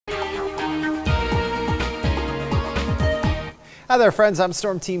Hi there, friends. I'm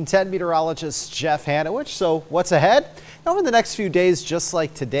Storm Team 10 meteorologist Jeff Hanowich. So what's ahead? Over the next few days, just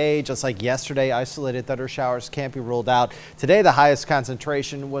like today, just like yesterday, isolated thunder showers can't be ruled out. Today, the highest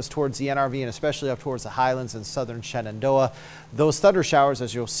concentration was towards the NRV and especially up towards the highlands and southern Shenandoah. Those thunder showers,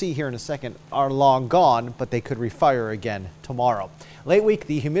 as you'll see here in a second, are long gone, but they could refire again tomorrow. Late week,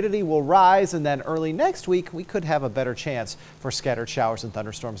 the humidity will rise, and then early next week, we could have a better chance for scattered showers and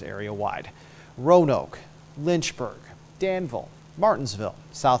thunderstorms area-wide. Roanoke, Lynchburg, Danville, Martinsville,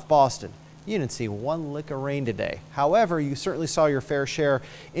 South Boston. You didn't see one lick of rain today. However, you certainly saw your fair share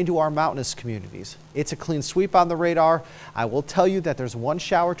into our mountainous communities. It's a clean sweep on the radar. I will tell you that there's one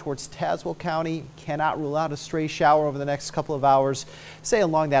shower towards Tazewell County. Cannot rule out a stray shower over the next couple of hours, say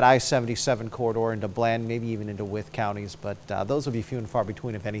along that I-77 corridor into Bland, maybe even into Wythe counties, but those will be few and far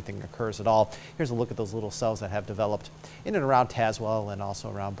between if anything occurs at all. Here's a look at those little cells that have developed in and around Tazewell and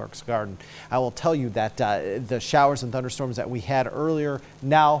also around Burke's Garden. I will tell you that the showers and thunderstorms that we had earlier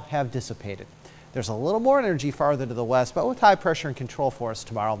now have dissipated. There's a little more energy farther to the west, but with high pressure and control for us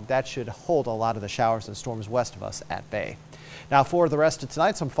tomorrow, that should hold a lot of the showers and storms west of us at bay. Now for the rest of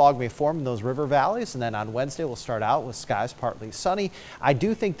tonight, some fog may form in those river valleys, and then on Wednesday we'll start out with skies partly sunny. I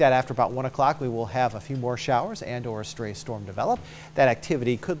do think that after about 1 o'clock we will have a few more showers and or a stray storm develop. That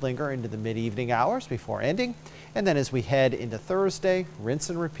activity could linger into the mid-evening hours before ending. And then as we head into Thursday, rinse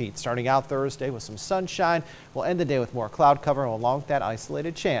and repeat. Starting out Thursday with some sunshine, we'll end the day with more cloud cover along with that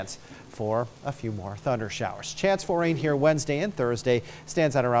isolated chance for a few more thunder showers. Chance for rain here Wednesday and Thursday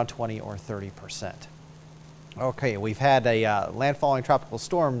stands at around 20 or 30%. Okay, we've had a landfalling tropical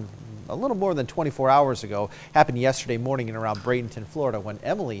storm a little more than 24 hours ago. Happened yesterday morning in around Bradenton, Florida when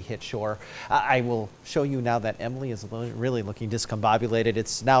Emily hit shore. I will show you now that Emily is really looking discombobulated.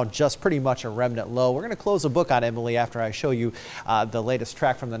 It's now just pretty much a remnant low. We're going to close a book on Emily after I show you the latest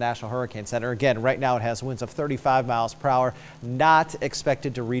track from the National Hurricane Center. Again, right now it has winds of 35 miles per hour, not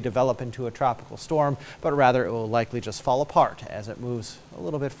expected to redevelop into a tropical storm, but rather it will likely just fall apart as it moves a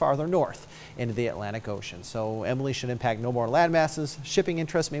little bit farther north into the Atlantic Ocean. So Emily should impact no more land masses. Shipping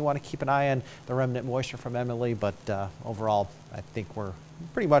interests may want to keep an eye on the remnant moisture from Emily, but overall, I think we're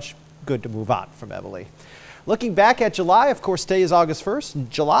pretty much good to move on from Emily. Looking back at July, of course, today is August 1st.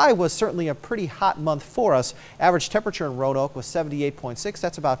 July was certainly a pretty hot month for us. Average temperature in Roanoke was 78.6.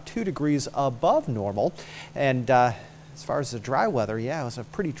 That's about 2 degrees above normal. And as far as the dry weather, yeah, it was a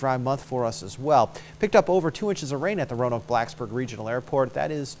pretty dry month for us as well. Picked up over 2 inches of rain at the Roanoke-Blacksburg Regional Airport.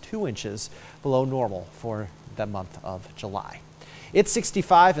 That is 2 inches below normal for the month of July. It's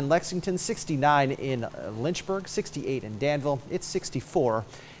 65 in Lexington, 69 in Lynchburg, 68 in Danville. It's 64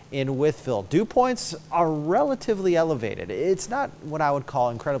 in Wytheville. Dew points are relatively elevated. It's not what I would call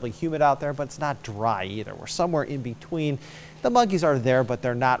incredibly humid out there, but it's not dry either. We're somewhere in between. The muggies are there, but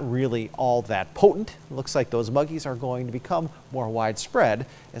they're not really all that potent. It looks like those muggies are going to become more widespread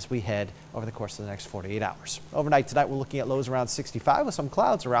as we head over the course of the next 48 hours. Overnight tonight, we're looking at lows around 65 with some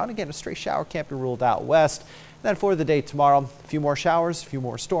clouds around. Again, a stray shower can't be ruled out west. Then for the day tomorrow, a few more showers, a few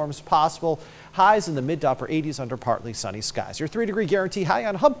more storms possible. Highs in the mid to upper 80s under partly sunny skies. Your 3-degree guarantee high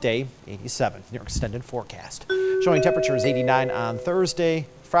on hump day, 87. Your extended forecast. Showing temperatures 89 on Thursday,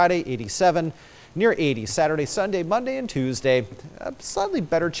 Friday 87. Near 80 Saturday, Sunday, Monday, and Tuesday. A slightly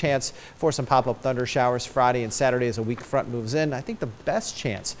better chance for some pop-up thunder showers Friday and Saturday as a weak front moves in. I think the best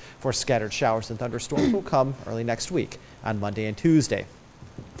chance for scattered showers and thunderstorms will come early next week on Monday and Tuesday.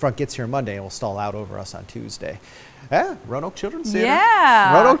 Front gets here Monday and will stall out over us on Tuesday. Yeah, Roanoke Children's Theater.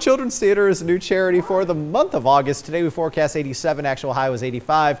 Yeah. Roanoke Children's Theater is a new charity for the month of August. Today we forecast 87. Actual high was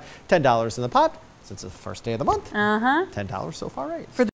 85. $10 in the pot since it's the first day of the month. $10 so far, right?